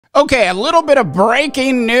Okay, a little bit of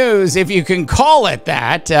breaking news, if you can call it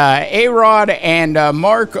that. Arod and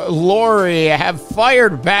Marc Lore have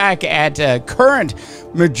fired back at current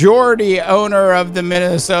majority owner of the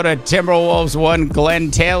Minnesota Timberwolves, one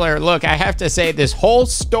Glen Taylor. Look, I have to say, this whole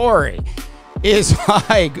story is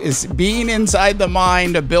like being inside the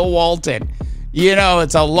mind of Bill Walton. You know,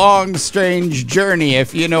 it's a long, strange journey,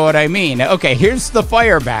 if you know what I mean. Okay, here's the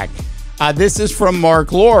fireback. This is from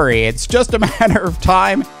Marc Lore. It's just a matter of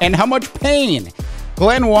time and how much pain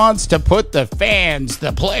Glen wants to put the fans,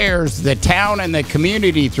 the players, the town, and the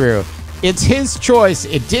community through. It's his choice.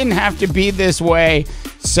 It didn't have to be this way,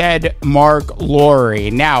 said Marc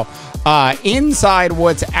Lore. Now, inside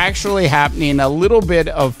what's actually happening, a little bit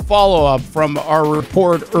of follow-up from our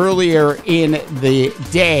report earlier in the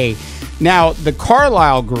day. Now, the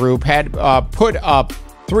Carlyle Group had put up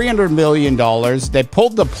 $300 million. They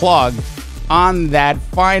pulled the plug on that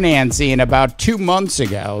financing about 2 months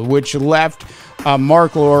ago, which left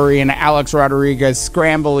Marc Lore and Alex Rodriguez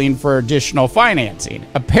scrambling for additional financing.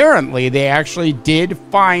 Apparently, they actually did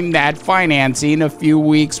find that financing a few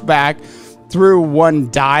weeks back through One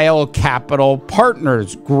Dial Capital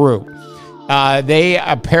Partners Group. They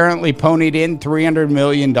apparently ponied in $300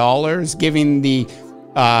 million, giving the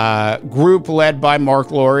group led by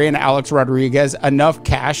Marc Lore and Alex Rodriguez enough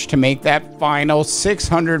cash to make that final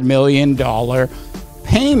 $600 million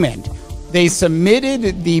payment. They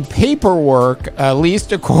submitted the paperwork, at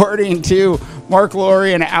least according to Marc Lore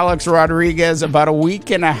and Alex Rodriguez, about a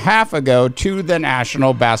week and a half ago to the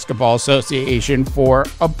National Basketball Association for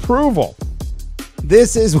approval.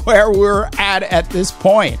 This is where we're at this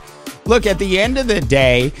point. Look, at the end of the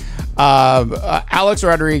day, Alex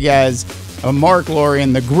Rodriguez, Marc Lore,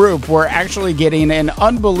 and the group were actually getting an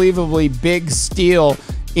unbelievably big steal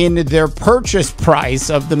in their purchase price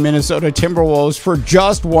of the Minnesota Timberwolves for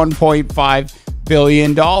just $1.5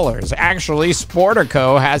 billion. Actually,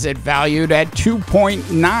 Sportico has it valued at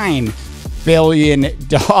 $2.9 billion.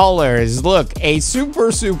 Look, a super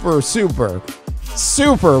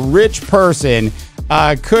rich person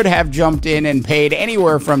could have jumped in and paid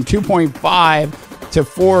anywhere from 2.5 to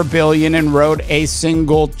 $4 billion and wrote a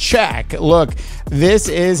single check. Look, this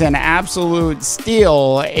is an absolute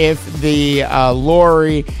steal if the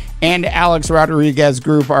Lore and Alex Rodriguez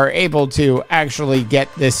group are able to actually get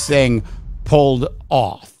this thing pulled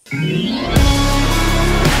off.